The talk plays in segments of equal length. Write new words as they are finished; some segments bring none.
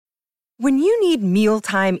When you need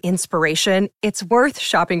mealtime inspiration, it's worth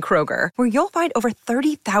shopping Kroger, where you'll find over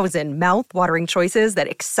 30,000 mouth-watering choices that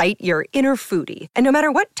excite your inner foodie. And no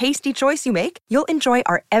matter what tasty choice you make, you'll enjoy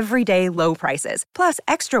our everyday low prices, plus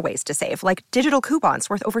extra ways to save, like digital coupons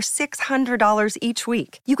worth over $600 each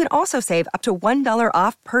week. You can also save up to $1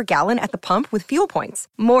 off per gallon at the pump with fuel points.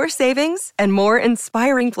 More savings and more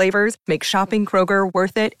inspiring flavors make shopping Kroger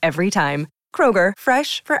worth it every time. Kroger,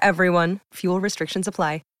 fresh for everyone. Fuel restrictions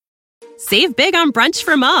apply. Save big on brunch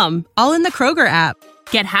for mom, all in the Kroger app.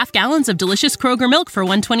 Get half gallons of delicious Kroger milk for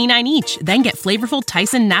 $1.29 each. Then get flavorful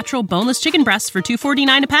Tyson natural boneless chicken breasts for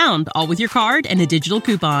 $2.49 a pound, all with your card and a digital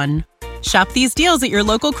coupon. Shop these deals at your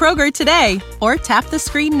local Kroger today, or tap the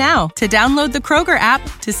screen now to download the Kroger app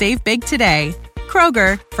to save big today.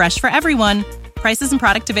 Kroger, fresh for everyone. Prices and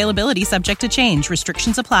product availability subject to change.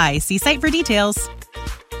 Restrictions apply. See site for details.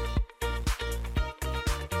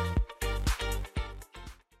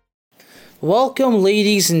 Welcome,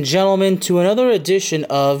 ladies and gentlemen, to another edition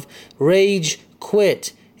of Rage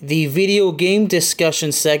Quit, the video game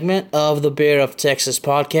discussion segment of the Bear of Texas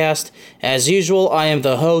podcast. As usual, I am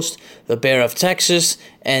the host, the Bear of Texas,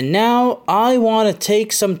 and now I want to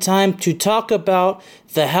take some time to talk about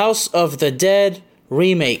the House of the Dead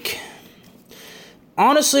remake.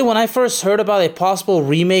 Honestly, when I first heard about a possible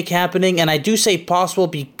remake happening, and I do say possible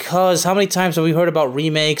because how many times have we heard about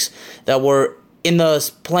remakes that were in those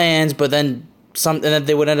plans, but then then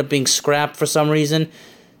they would end up being scrapped for some reason?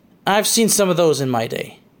 I've seen some of those in my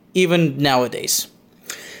day, even nowadays.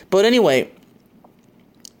 But anyway,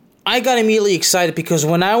 I got immediately excited because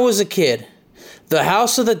when I was a kid, the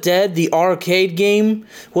House of the Dead, the arcade game,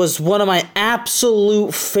 was one of my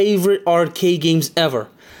absolute favorite arcade games ever.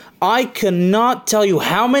 I cannot tell you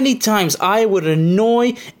how many times I would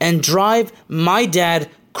annoy and drive my dad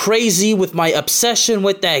crazy with my obsession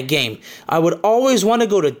with that game. I would always want to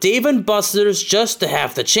go to Dave & Buster's just to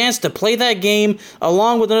have the chance to play that game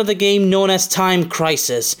along with another game known as Time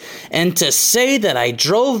Crisis. And to say that I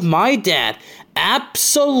drove my dad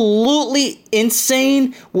absolutely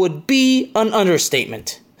insane would be an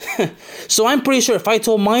understatement. So I'm pretty sure if I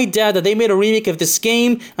told my dad that they made a remake of this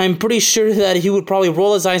game, I'm pretty sure that he would probably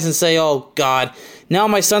roll his eyes and say, "Oh God, now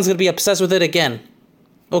my son's going to be obsessed with it again."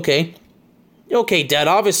 Okay, Dad,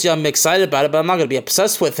 obviously I'm excited about it, but I'm not going to be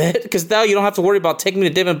obsessed with it, because now you don't have to worry about taking me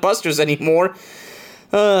to Dave & Buster's anymore.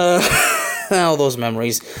 All those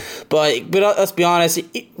memories. But let's be honest,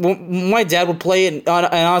 my dad would play it, and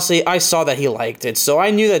honestly, I saw that he liked it. So I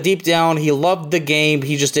knew that deep down, he loved the game,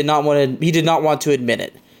 he just did not want to admit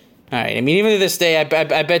it. Alright, I mean, even to this day, I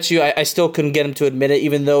bet you I still couldn't get him to admit it,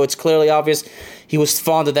 even though it's clearly obvious he was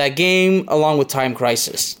fond of that game, along with Time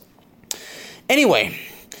Crisis. Anyway,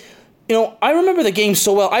 I remember the game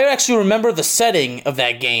so well. I actually remember the setting of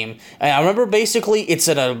that game. I remember basically it's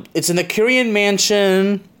in the Korean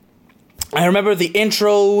mansion. I remember the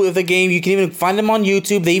intro of the game. You can even find them on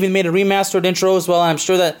YouTube. They even made a remastered intro as well. I'm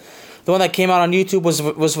sure that the one that came out on YouTube was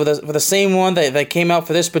for the same one that came out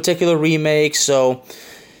for this particular remake. So,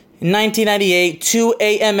 in 1998, two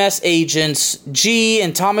AMS agents, G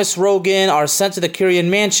and Thomas Rogan, are sent to the Korean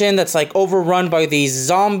mansion that's like overrun by these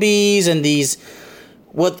zombies and these,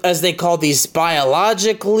 what as they call these,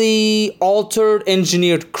 biologically altered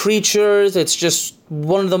engineered creatures. It's just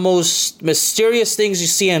one of the most mysterious things you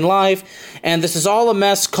see in life, and this is all a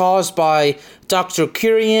mess caused by Dr.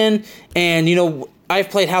 Kurian. And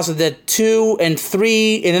I've played House of the Dead 2 and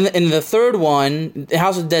 3, and in the third one,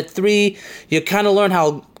 House of the Dead 3, you kind of learn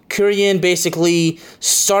how Kurian basically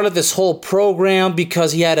started this whole program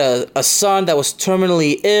because he had a son that was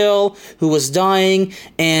terminally ill, who was dying,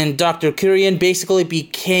 and Dr. Kurian basically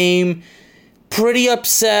became pretty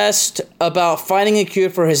obsessed about finding a cure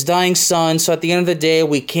for his dying son. So at the end of the day,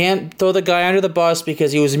 we can't throw the guy under the bus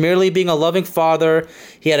because he was merely being a loving father.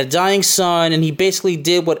 He had a dying son, and he basically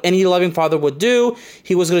did what any loving father would do.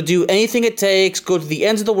 He was going to do anything it takes, go to the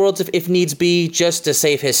ends of the world if needs be, just to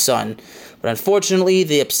save his son. But unfortunately,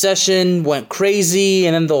 the obsession went crazy,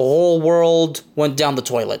 and then the whole world went down the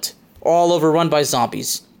toilet. All overrun by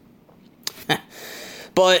zombies.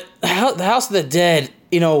 But the House of the Dead,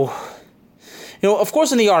 of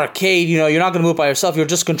course in the arcade, you're not going to move by yourself, you're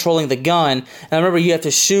just controlling the gun. And I remember you have to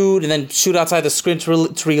shoot, and then shoot outside the screen to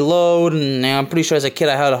reload, and I'm pretty sure as a kid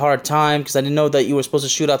I had a hard time, because I didn't know that you were supposed to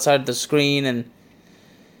shoot outside the screen, and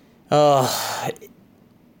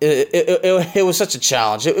It was such a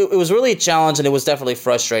challenge. It was really a challenge, and it was definitely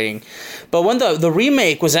frustrating. But when the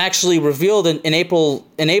remake was actually revealed in April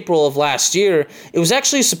of last year, it was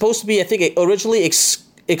actually supposed to be, I think, originally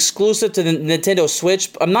exclusive to the Nintendo Switch.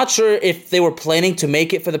 I'm not sure if they were planning to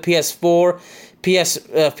make it for the PS4,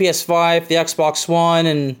 PS5, the Xbox One,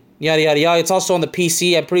 and yada yada yada. It's also on the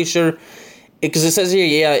PC. I'm pretty sure because it says here,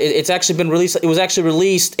 yeah, it's actually been released. It was actually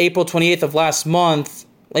released April 28th of last month.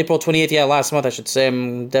 April 28th, yeah, last month I should say.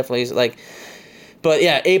 I'm definitely like, but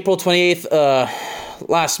yeah, April 28th,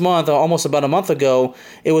 last month, almost about a month ago,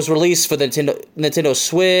 it was released for the Nintendo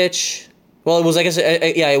Switch. Well, it was, I guess,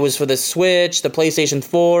 yeah, it was for the Switch, the PlayStation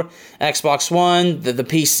 4, Xbox One, the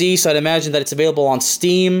PC, so I'd imagine that it's available on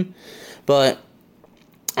Steam, but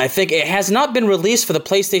I think it has not been released for the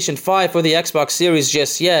PlayStation 5 or the Xbox Series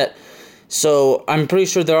just yet, so I'm pretty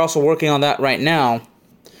sure they're also working on that right now.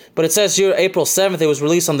 But it says here April 7th it was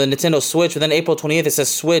released on the Nintendo Switch, but then April 28th it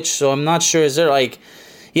says Switch, so I'm not sure, is there like...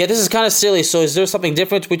 Yeah, this is kind of silly. So is there something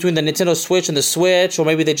different between the Nintendo Switch and the Switch? Or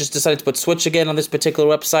maybe they just decided to put Switch again on this particular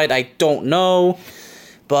website? I don't know.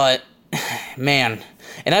 But, man.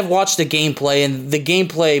 And I've watched the gameplay, and the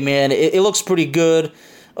gameplay, man, it looks pretty good.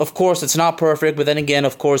 Of course, it's not perfect, but then again,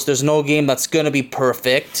 of course, there's no game that's going to be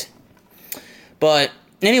perfect. But,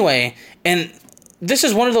 anyway, and this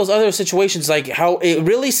is one of those other situations, like, how it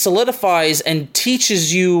really solidifies and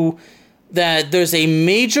teaches you that there's a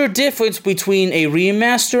major difference between a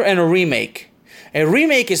remaster and a remake. A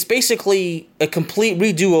remake is basically a complete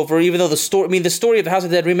redo-over, even though the story of the House of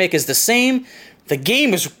the Dead remake is the same. The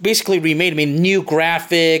game is basically remade. I mean, new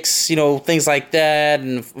graphics, things like that,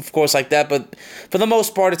 and of course like that, but for the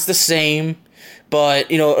most part, it's the same. But,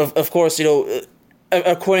 of course,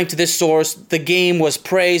 according to this source, the game was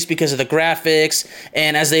praised because of the graphics,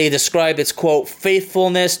 and as they described, its, quote,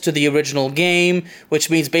 faithfulness to the original game, which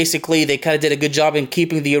means basically they kind of did a good job in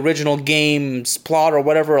keeping the original game's plot or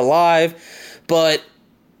whatever alive, but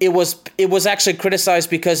it was actually criticized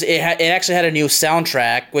because it actually had a new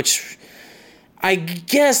soundtrack, which I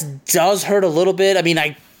guess does hurt a little bit. I mean,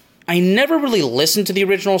 I never really listened to the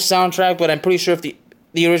original soundtrack, but I'm pretty sure if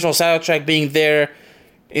the original soundtrack being there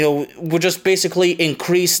would just basically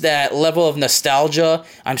increase that level of nostalgia.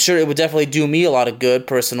 I'm sure it would definitely do me a lot of good,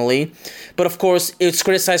 personally. But of course, it's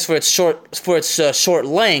criticized for its short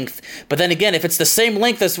length. But then again, if it's the same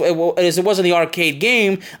length as it was in the arcade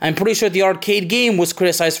game, I'm pretty sure the arcade game was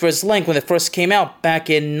criticized for its length when it first came out back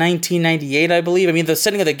in 1998, I believe. I mean, the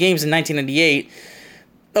setting of the game's in 1998.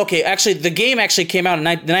 Okay, actually, the game actually came out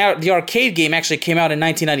the arcade game actually came out in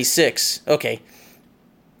 1996. Okay.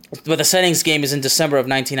 But the settings game is in December of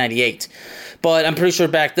 1998. But I'm pretty sure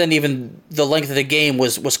back then even the length of the game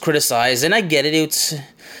was criticized, and I get it.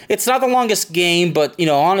 It's not the longest game, but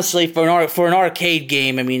honestly for an arcade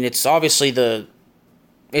game, I mean it's obviously enough.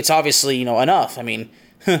 I mean,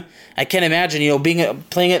 I can't imagine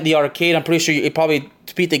playing it in the arcade. I'm pretty sure it probably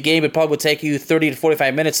to beat the game it probably would take you 30 to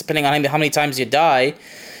 45 minutes depending on how many times you die.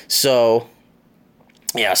 So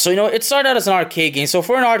yeah, so it started out as an arcade game. So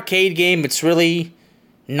for an arcade game, it's really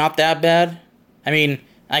not that bad. I mean,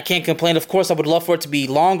 I can't complain. Of course, I would love for it to be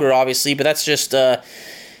longer, obviously, but that's just,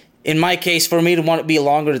 in my case, for me to want it to be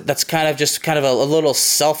longer, that's kind of a little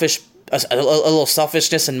selfish, a little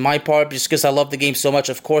selfishness in my part, just because I love the game so much.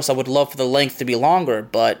 Of course, I would love for the length to be longer,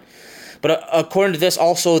 but according to this,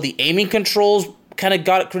 also, the aiming controls kind of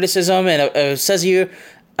got criticism, and it says here,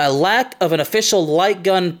 a lack of an official light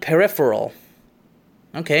gun peripheral.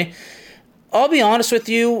 Okay. I'll be honest with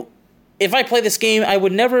you, if I play this game, I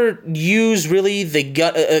would never use really the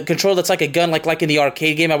gun controller that's like a gun, like in the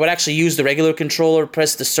arcade game. I would actually use the regular controller,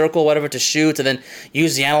 press the circle, whatever, to shoot, and then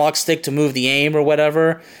use the analog stick to move the aim or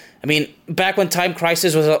whatever. I mean, back when Time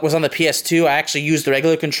Crisis was on the PS2, I actually used the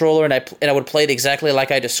regular controller, and I would play it exactly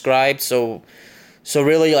like I described. So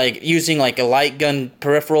really, like using like a light gun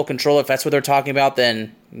peripheral controller, if that's what they're talking about,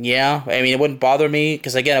 then yeah, I mean, it wouldn't bother me,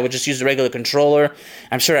 because again, I would just use the regular controller.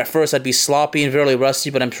 I'm sure at first I'd be sloppy and very rusty,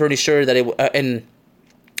 but I'm pretty sure that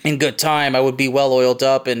in good time I would be well oiled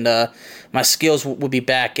up, and my skills would be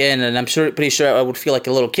back in, and I'm pretty sure I would feel like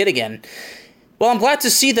a little kid again. Well, I'm glad to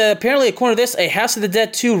see that apparently, according to this, a House of the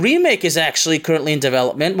Dead 2 remake is actually currently in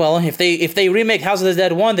development. Well, if they remake House of the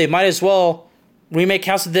Dead 1, they might as well remake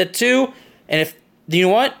House of the Dead 2, and you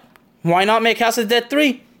know what? Why not make House of the Dead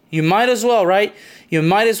 3? You might as well, right? You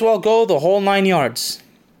might as well go the whole 9 yards.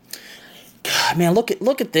 God, man, look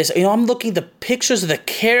at this. I'm looking at the pictures of the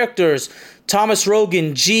characters. Thomas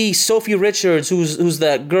Rogan, Sophie Richards, who's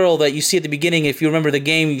that girl that you see at the beginning. If you remember the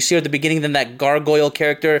game, you see her at the beginning. Then that gargoyle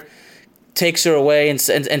character takes her away and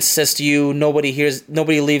says to you,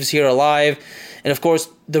 "Nobody leaves here alive." And of course,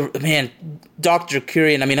 Dr.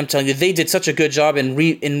 Kurian. I mean, I'm telling you, they did such a good job in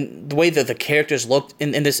the way that the characters looked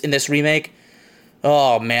in this remake.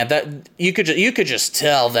 Oh man, that you could just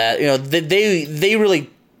tell that they really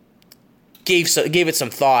gave it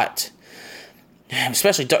some thought.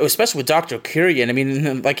 especially with Dr. Kurian. I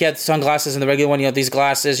mean, like he had sunglasses and the regular one. These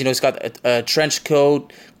glasses. He's got a trench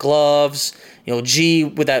coat, gloves. G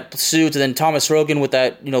with that suit, and then Thomas Rogan with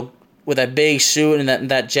that with that beige suit and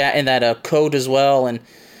that coat as well, and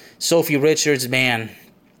Sophie Richards, man.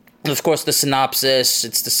 And of course, the synopsis.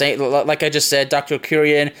 It's the same. Like I just said, Dr.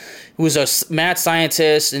 Kurian, who's a mad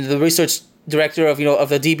scientist and the research director of of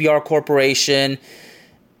the DBR Corporation.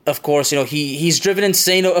 Of course, he's driven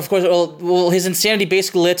insane. Of course, well, his insanity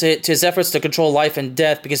basically led to his efforts to control life and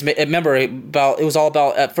death. Because remember, it was all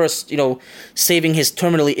about at first, saving his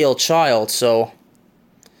terminally ill child. So,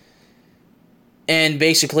 and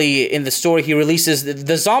basically in the story, he releases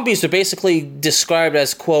the zombies are basically described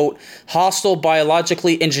as quote hostile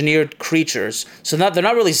biologically engineered creatures. So they're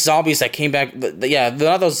not really zombies that came back. Yeah, they're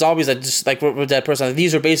not those zombies that just like were dead person.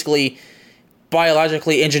 These are basically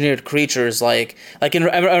biologically engineered creatures, I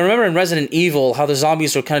remember in Resident Evil how the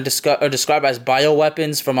zombies are kind of described as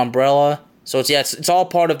bioweapons from Umbrella. So it's all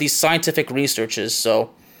part of these scientific researches.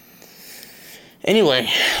 So anyway,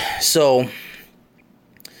 so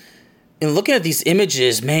in looking at these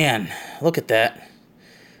images, man, look at that.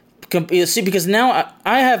 See, because now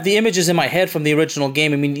I have the images in my head from the original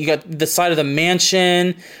game. I mean, you got the side of the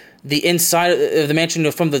mansion, the inside of the mansion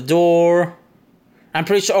from the door. I'm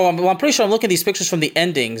pretty sure. I'm looking at these pictures from the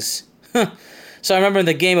endings. So I remember in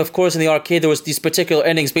the game, of course, in the arcade, there was these particular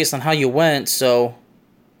endings based on how you went. So,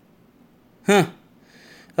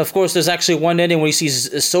 of course, there's actually one ending where you see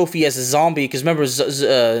Sophie as a zombie. Because remember,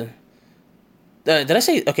 did I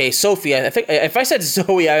say Sophie? I think if I said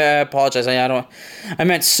Zoe, I apologize. I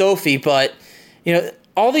meant Sophie. But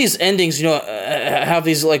all these endings, have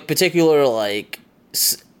these particular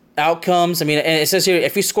outcomes. I mean, and it says here,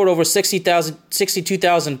 if you scored over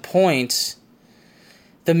 62,000 points,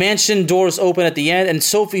 the mansion doors open at the end, and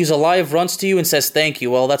Sophie, who's alive, runs to you and says thank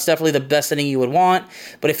you. Well, that's definitely the best ending you would want.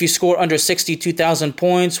 But if you score under 62,000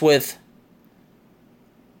 points with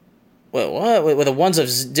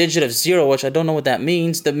a digit of 0, which I don't know what that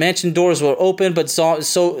means, the mansion doors will open, but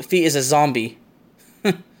Sophie is a zombie.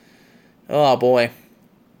 Oh boy.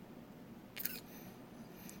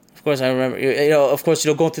 Of course, I remember.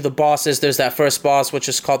 Going through the bosses. There's that first boss, which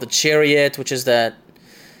is called the Chariot, which is that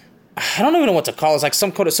I don't even know what to call it. It's like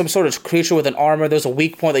some sort of creature with an armor. There's a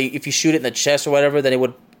weak point that if you shoot it in the chest or whatever, then it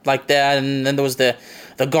would like that. And then there was the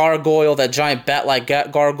gargoyle, that giant bat-like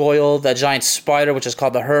gargoyle, that giant spider, which is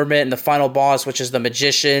called the Hermit, and the final boss, which is the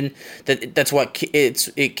Magician. That's what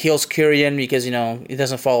it kills Kurian because he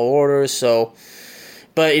doesn't follow orders. So,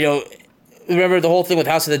 but remember the whole thing with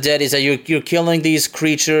House of the Dead is that you're killing these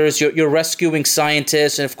creatures, you're rescuing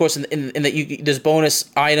scientists, and of course there's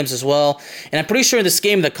bonus items as well. And I'm pretty sure in this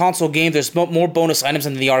game, the console game, there's more bonus items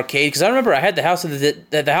than the arcade. Because I remember I had the House of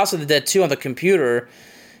the Dead 2 on the computer,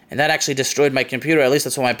 and that actually destroyed my computer. At least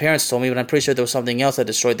that's what my parents told me. But I'm pretty sure there was something else that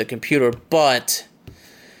destroyed the computer. But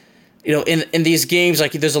in these games,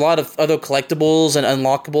 there's a lot of other collectibles and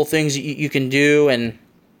unlockable things you can do, and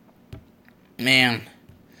man.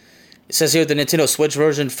 It says here the Nintendo Switch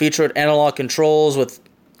version featured analog controls with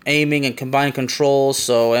aiming and combined controls.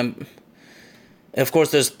 So, and of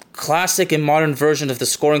course, there's classic and modern versions of the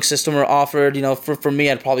scoring system are offered. For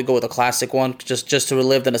me, I'd probably go with a classic one, just to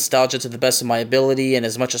relive the nostalgia to the best of my ability and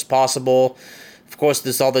as much as possible. Of course,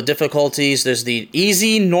 there's all the difficulties. There's the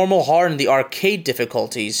easy, normal, hard, and the arcade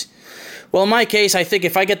difficulties. Well, in my case, I think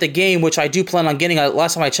if I get the game, which I do plan on getting,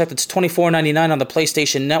 last time I checked, it's $24.99 on the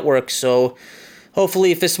PlayStation Network, so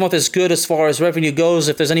hopefully, if this month is good as far as revenue goes,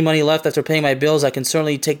 if there's any money left after paying my bills, I can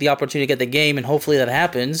certainly take the opportunity to get the game, and hopefully that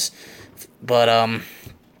happens. But,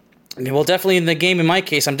 definitely in the game, in my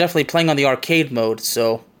case, I'm definitely playing on the arcade mode,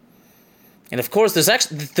 so. And of course,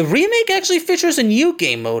 the remake actually features a new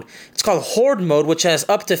game mode. It's called Horde mode, which has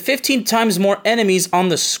up to 15 times more enemies on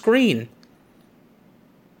the screen.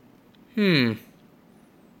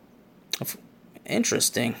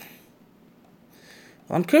 Interesting.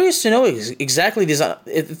 I'm curious to know exactly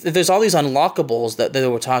if there's all these unlockables that they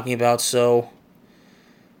were talking about. So,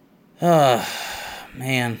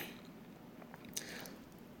 man,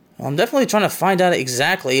 well, I'm definitely trying to find out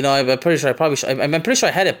exactly. I'm pretty sure I'm pretty sure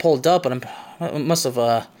I had it pulled up, but I must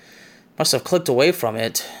have clicked away from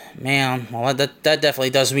it. Man, well that definitely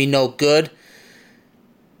does me no good.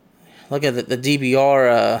 Look at the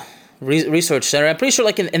DBR research center. I'm pretty sure,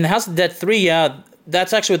 in the House of the Dead 3,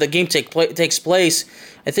 that's actually where the game takes place.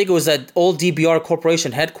 I think it was that old DBR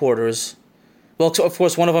Corporation headquarters. Well, of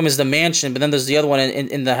course, one of them is the mansion, but then there's the other one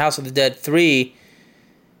in the House of the Dead 3.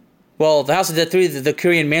 Well, the House of the Dead 3, the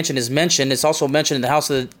Kurian mansion is mentioned. It's also mentioned in the House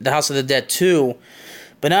of the Dead 2.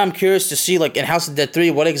 But now I'm curious to see, in House of the Dead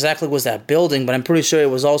 3, what exactly was that building? But I'm pretty sure it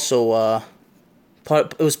was also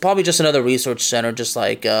It was probably just another research center, just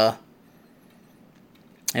like,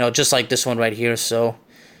 just like this one right here, so.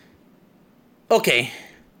 Okay.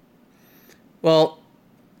 Well,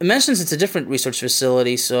 it mentions it's a different research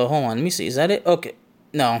facility, so hold on, let me see, is that it? Okay.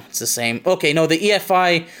 No, it's the same. Okay, no, the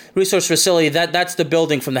EFI research facility, that's the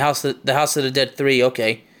building from the House of the Dead 3,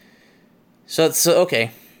 okay. So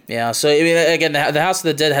okay. Yeah, so, I mean, again, the House of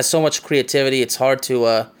the Dead has so much creativity, it's hard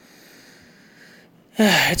to,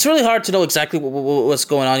 it's really hard to know exactly what's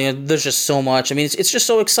going on. There's just so much. I mean, it's just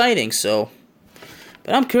so exciting, so.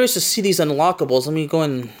 But I'm curious to see these unlockables. Let me go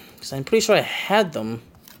in, because I'm pretty sure I had them.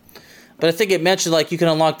 But I think it mentioned, like, you can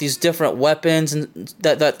unlock these different weapons and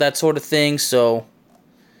that sort of thing, so.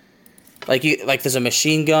 Like, there's a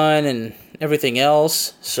machine gun and everything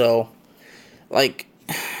else, so. Like,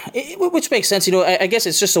 which makes sense, I guess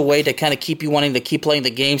it's just a way to kind of keep you wanting to keep playing the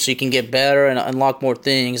game so you can get better and unlock more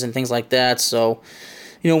things and things like that, so.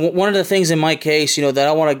 One of the things in my case, that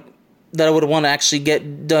I would want to actually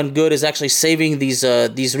get done good is actually saving these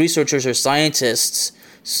researchers or scientists.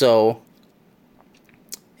 So,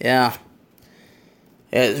 yeah.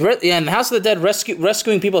 In House of the Dead,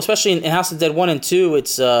 rescuing people, especially in House of the Dead 1 and 2,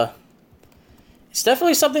 it's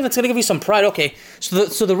definitely something that's going to give you some pride. Okay,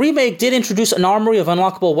 so the remake did introduce an armory of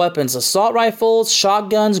unlockable weapons: assault rifles,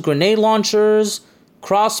 shotguns, grenade launchers,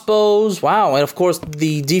 crossbows. Wow, and of course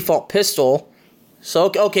the default pistol.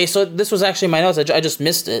 So okay, so this was actually my notes. I just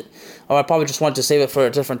missed it, or I probably just wanted to save it for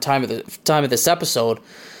a different time of this episode.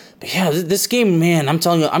 But yeah, this game, man, I'm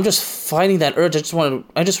telling you, I'm just fighting that urge.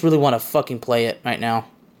 I just really want to fucking play it right now,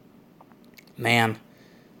 man.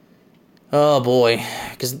 Oh boy,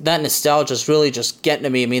 because that nostalgia is really just getting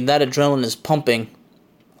to me. I mean, that adrenaline is pumping.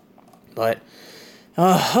 But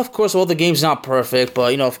of course, the game's not perfect,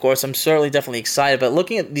 but of course, I'm certainly definitely excited. But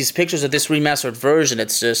looking at these pictures of this remastered version,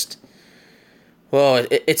 it's just. Well,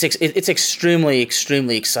 it's extremely,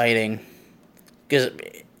 extremely exciting, because,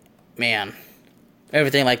 man,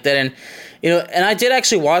 everything like that, and and I did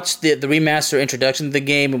actually watch the remaster introduction to the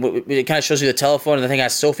game, and it kind of shows you the telephone, and I think I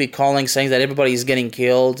have Sophie calling saying that everybody's getting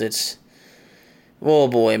killed. It's, oh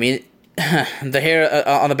boy, I mean, the hair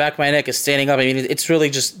on the back of my neck is standing up. I mean, it's really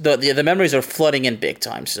just the memories are flooding in big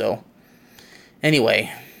time. So,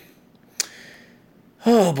 anyway.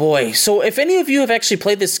 Oh boy, so if any of you have actually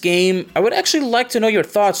played this game, I would actually like to know your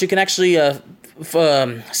thoughts. You can actually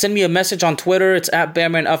send me a message on Twitter. It's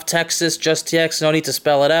 @BearmanofTexas, just TX, no need to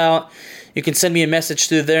spell it out. You can send me a message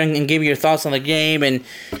through there and give me your thoughts on the game. And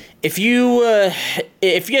if you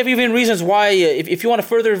have even reasons why, if you want to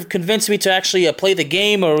further convince me to actually play the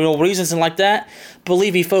game or reasons and like that,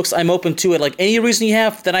 believe me, folks, I'm open to it. Like any reason you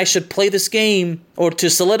have that I should play this game or to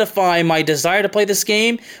solidify my desire to play this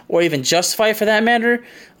game or even justify it for that matter,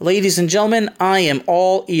 ladies and gentlemen, I am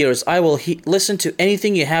all ears. I will listen to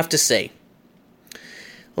anything you have to say.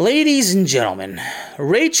 Ladies and gentlemen,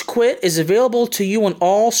 Rage Quit is available to you on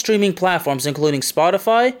all streaming platforms, including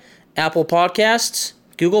Spotify, Apple Podcasts,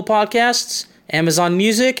 Google Podcasts, Amazon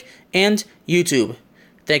Music, and YouTube.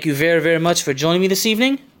 Thank you very, very much for joining me this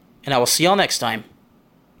evening, and I will see y'all next time.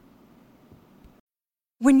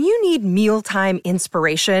 When you need mealtime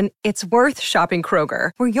inspiration, it's worth shopping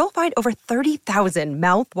Kroger, where you'll find over 30,000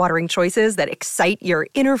 mouth-watering choices that excite your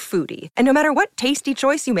inner foodie. And no matter what tasty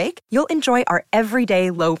choice you make, you'll enjoy our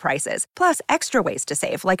everyday low prices, plus extra ways to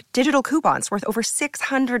save, like digital coupons worth over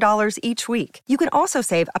 $600 each week. You can also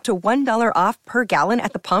save up to $1 off per gallon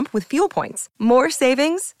at the pump with fuel points. More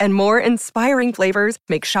savings and more inspiring flavors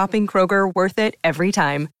make shopping Kroger worth it every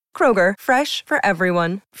time. Kroger, fresh for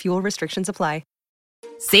everyone. Fuel restrictions apply.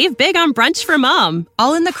 Save big on brunch for mom,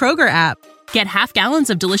 all in the Kroger app. Get half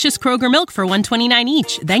gallons of delicious Kroger milk for $1.29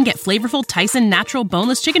 each. Then get flavorful Tyson natural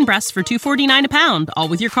boneless chicken breasts for $2.49 a pound, all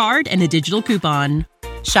with your card and a digital coupon.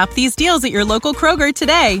 Shop these deals at your local Kroger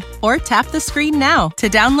today, or tap the screen now to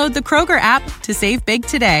download the Kroger app to save big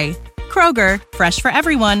today. Kroger, fresh for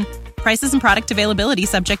everyone. Prices and product availability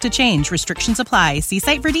subject to change. Restrictions apply. See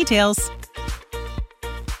site for details.